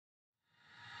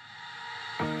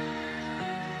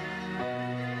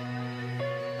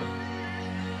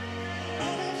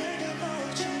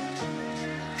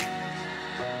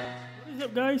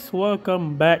up guys,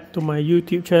 welcome back to my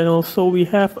YouTube channel. So we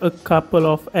have a couple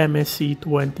of MSC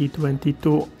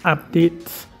 2022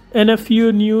 updates and a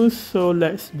few news, so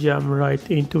let's jump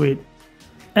right into it.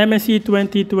 MSC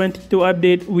 2022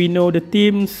 update, we know the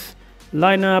teams,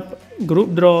 lineup,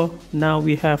 group draw. Now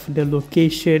we have the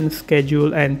location,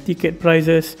 schedule and ticket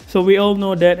prices. So we all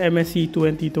know that MSC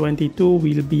 2022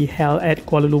 will be held at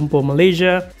Kuala Lumpur,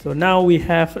 Malaysia. So now we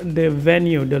have the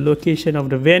venue, the location of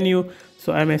the venue.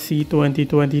 So MSC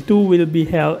 2022 will be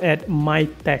held at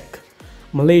MyTech,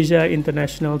 Malaysia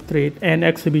International Trade and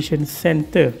Exhibition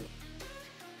Center.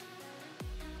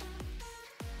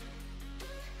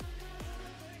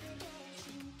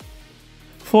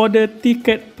 For the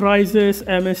ticket prices,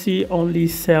 MSC only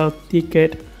sell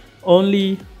ticket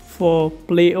only for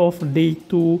playoff day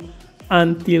 2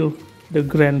 until the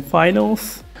grand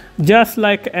finals. Just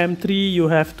like M3, you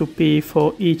have to pay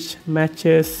for each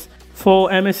matches. For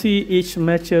MSC, each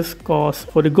matches cost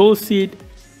for the gold seed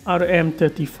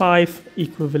RM35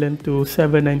 equivalent to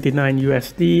 $7.99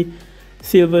 USD,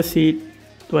 silver seed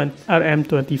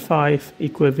RM25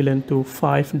 equivalent to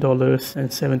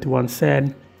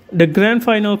 $5.71. The grand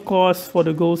final cost for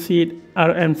the gold seed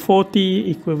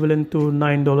RM40 equivalent to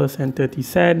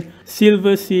 $9.30,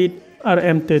 silver seed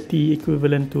RM30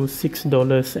 equivalent to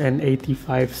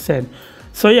 $6.85.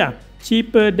 So yeah,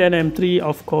 cheaper than M3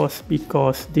 of course,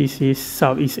 because this is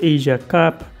Southeast Asia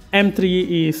Cup.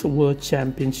 M3 is World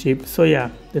Championship. So yeah,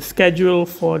 the schedule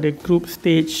for the group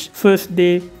stage: first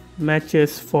day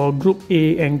matches for Group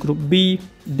A and Group B,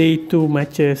 day 2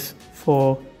 matches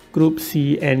for Group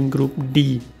C and Group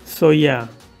D. So yeah,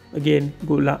 again,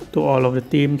 good luck to all of the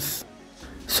teams.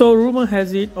 So rumor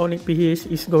has it Onic PH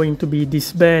is going to be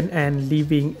disbanded and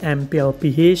leaving MPL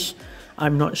PH.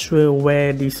 I'm not sure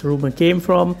where this rumor came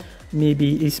from.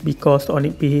 Maybe it's because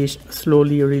Onic PH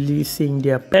slowly releasing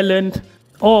their talent,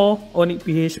 or Onic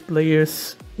PH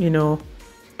players,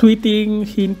 tweeting,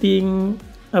 hinting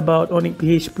about Onic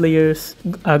PH players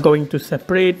are going to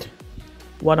separate.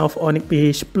 One of Onic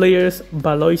PH players,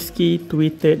 Baloyski,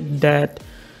 tweeted that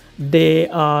they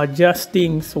are just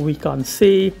things we can't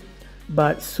say,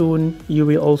 but soon you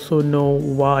will also know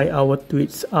why our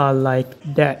tweets are like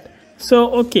that.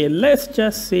 So okay, let's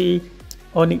just say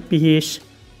Onic PH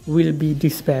will be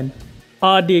disbanded.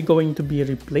 Are they going to be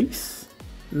replaced?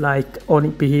 Like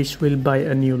Onic PH will buy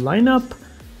a new lineup,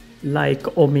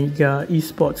 like Omega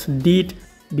Esports did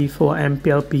before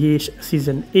MPL PH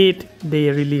Season 8.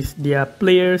 They released their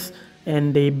players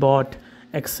and they bought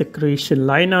execution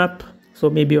lineup. So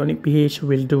maybe Onic PH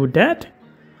will do that.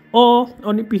 Or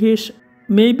Onic PH,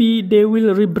 maybe they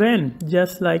will rebrand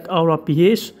just like Aura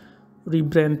PH,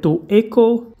 rebrand to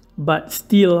Echo, but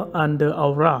still under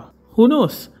Aura. Who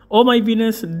knows? Oh My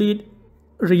Venus did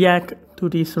react to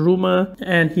this rumor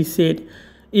and he said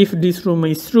if this rumor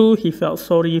is true, he felt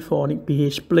sorry for Onic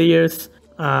PH players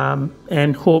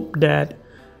and hope that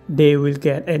they will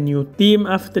get a new team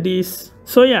after this.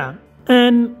 So yeah,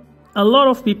 and a lot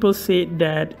of people said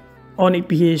that Onic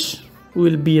PH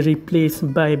will be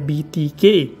replaced by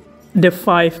BTK. The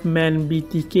 5-man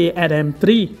BTK at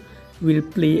M3 will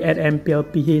play at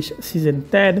MPL PH Season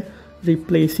 10,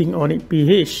 replacing Onic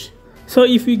PH. So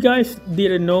if you guys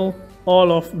didn't know,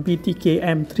 all of BTK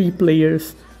M3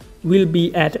 players will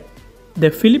be at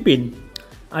the Philippines.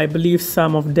 I believe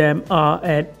some of them are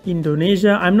at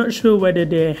Indonesia. I'm not sure whether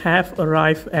they have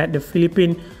arrived at the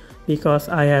Philippines, because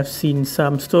I have seen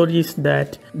some stories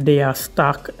that they are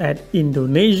stuck at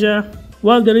Indonesia.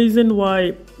 Well, the reason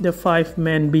why the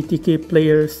 5-man BTK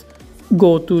players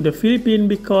go to the Philippines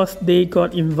because they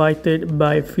got invited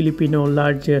by Filipino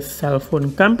largest cell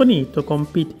phone company to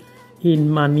compete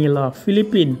in Manila,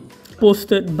 Philippines.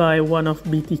 Posted by one of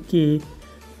BTK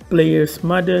players'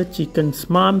 mother, Chicken's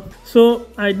mom. So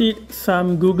I did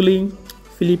some googling,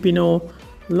 Filipino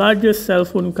largest cell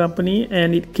phone company,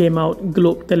 and it came out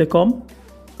Globe Telecom.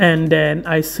 And then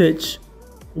I searched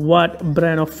what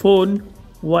brand of phone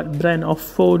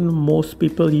most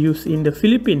people use in the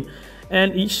Philippines,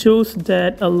 and it shows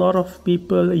that a lot of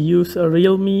people use a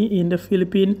Realme in the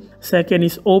Philippines. Second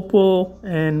is Oppo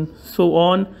and so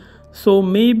on. So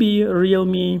maybe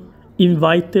Realme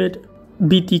invited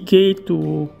BTK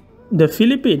to the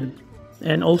Philippines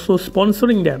and also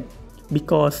sponsoring them,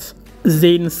 because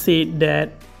Zayn said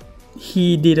that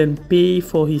he didn't pay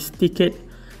for his ticket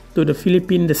to the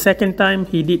Philippines the second time.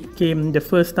 He did came the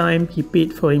first time, he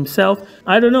paid for himself.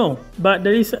 I don't know, but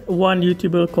there is one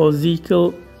YouTuber called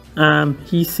Zekiel.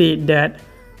 He said that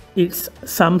it's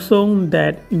Samsung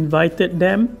that invited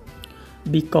them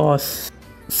because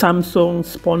Samsung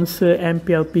sponsor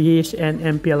MPL PH and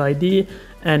MPL ID,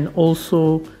 and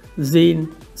also Zayn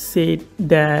said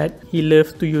that he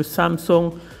loves to use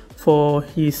Samsung for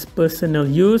his personal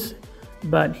use,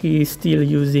 but he is still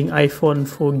using iPhone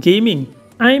for gaming.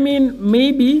 I mean,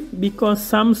 maybe because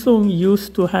Samsung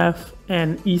used to have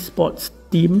an esports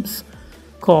teams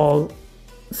called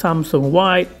Samsung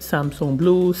White, Samsung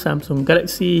Blue, Samsung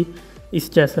Galaxy. It's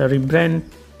just a rebrand.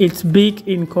 It's big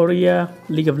in Korea.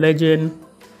 League of Legends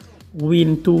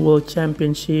win 2 World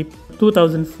Championship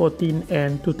 2014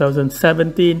 and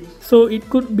 2017. So it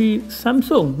could be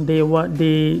Samsung. They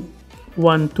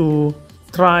want to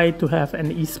try to have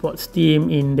an esports team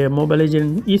in the Mobile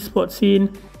Legends esports scene.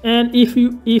 And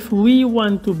if we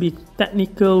want to be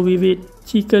technical with it,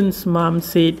 Chicken's mom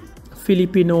said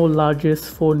Filipino largest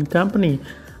phone company.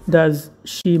 Does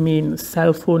she mean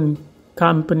cell phone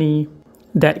company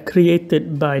that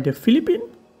created by the Philippines,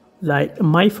 like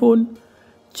My Phone,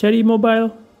 Cherry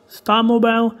Mobile, Star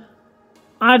Mobile?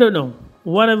 I don't know.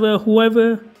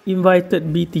 Whoever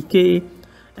invited BTK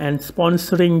and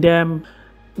sponsoring them,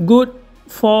 good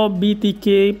for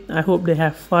BTK. I hope they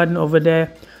have fun over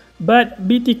there. But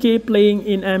BTK playing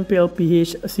in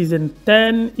MPLPH Season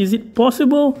 10, is it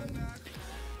possible?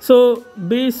 So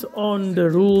based on the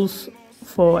rules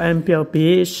for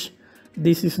MPLPH,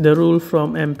 this is the rule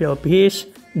from MPLPH,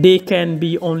 they can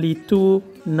be only 2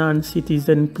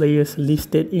 non-citizen players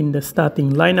listed in the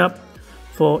starting lineup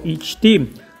for each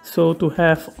team. So to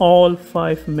have all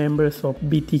 5 members of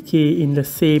BTK in the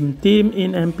same team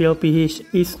in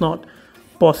MPLPH is not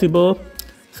possible.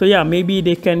 So yeah, maybe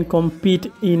they can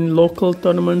compete in local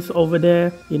tournaments over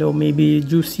there, you know, maybe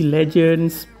Juicy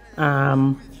Legends,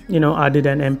 you know, other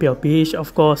than MPLPH,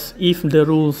 of course, if the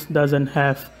rules doesn't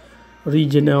have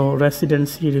regional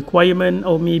residency requirement,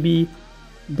 or maybe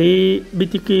the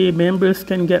BTK members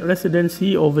can get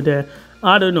residency over there.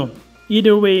 I don't know.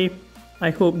 Either way, I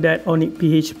hope that Onic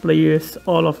PH players,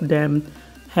 all of them,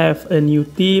 have a new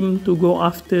team to go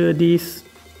after this,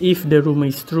 if the rumor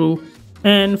is true.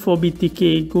 And for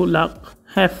BTK, good luck,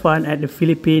 have fun at the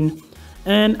Philippines,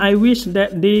 and I wish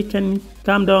that they can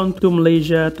come down to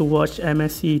Malaysia to watch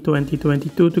MSC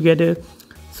 2022 together.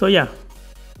 So yeah.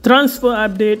 Transfer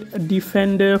update: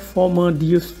 defender, former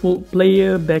useful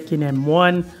player back in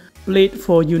M1, played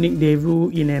for Unique debut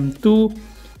in M2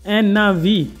 and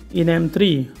Navi in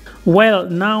M3. Well,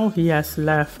 now he has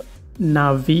left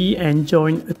Navi and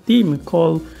joined a team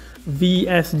called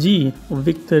VSG,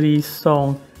 Victory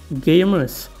Song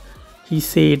Gamers. He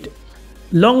said,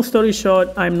 long story short,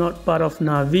 I'm not part of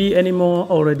Navi anymore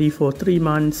already for 3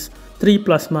 months.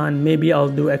 3+ months. Maybe I'll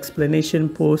do explanation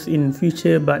posts in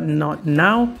future, but not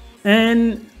now.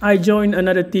 And I joined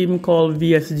another team called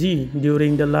VSG.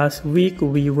 During the last week,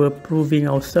 we were proving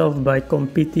ourselves by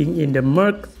competing in the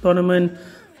Merc tournament,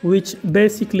 which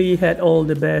basically had all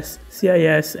the best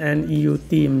CIS and EU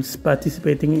teams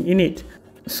participating in it.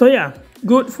 So yeah,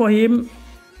 good for him.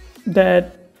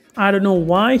 That I don't know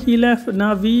why he left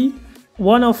Navi.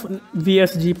 One of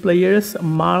VSG players,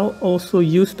 Mal, also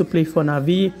used to play for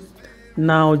Navi,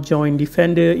 now joined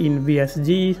defender in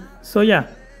VSG. So yeah,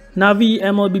 Navi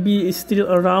Mlbb is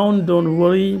still around, don't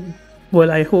worry.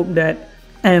 Well, I hope that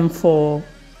M4,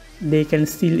 they can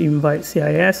still invite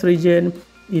CIS region,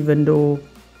 even though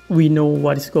we know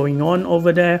what is going on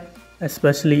over there,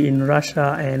 especially in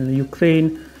Russia and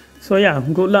Ukraine. So yeah,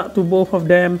 good luck to both of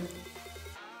them.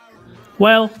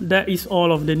 Well, that is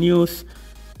all of the news.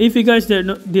 If you guys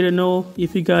didn't know,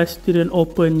 if you guys didn't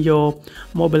open your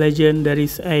Mobile Legends, there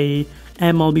is a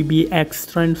MLBB X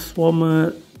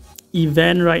Transformer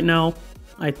event right now.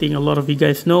 I think a lot of you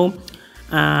guys know.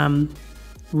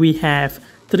 We have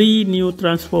 3 new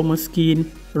Transformer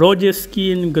skin: Roger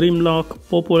skin, Grimlock,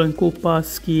 Popol and Koopa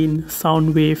skin,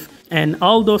 Soundwave, and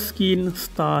Aldo skin,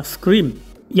 Starscream.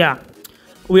 Yeah,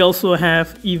 we also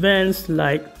have events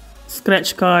like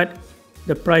Scratch Card.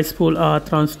 The prize pool are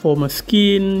Transformer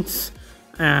skins.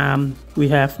 We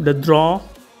have the draw.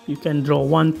 You can draw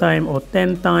 1 time or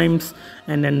 10 times,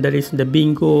 and then there is the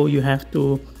bingo. You have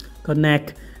to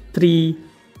connect 3,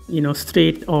 you know,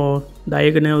 straight or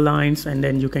diagonal lines, and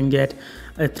then you can get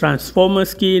a Transformer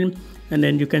skin, and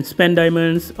then you can spend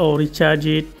diamonds or recharge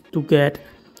it to get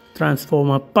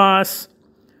Transformer pass.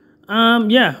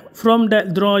 Yeah, from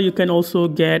that draw you can also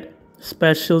get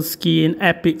special skin,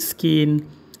 epic skin.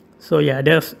 So yeah,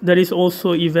 there is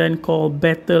also event called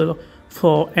Battle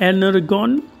for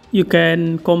Energon. You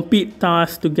can complete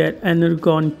tasks to get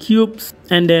Energon cubes,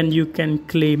 and then you can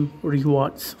claim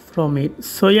rewards from it.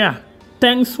 So yeah,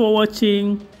 thanks for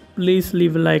watching. Please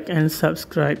leave a like and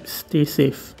subscribe. Stay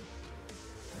safe.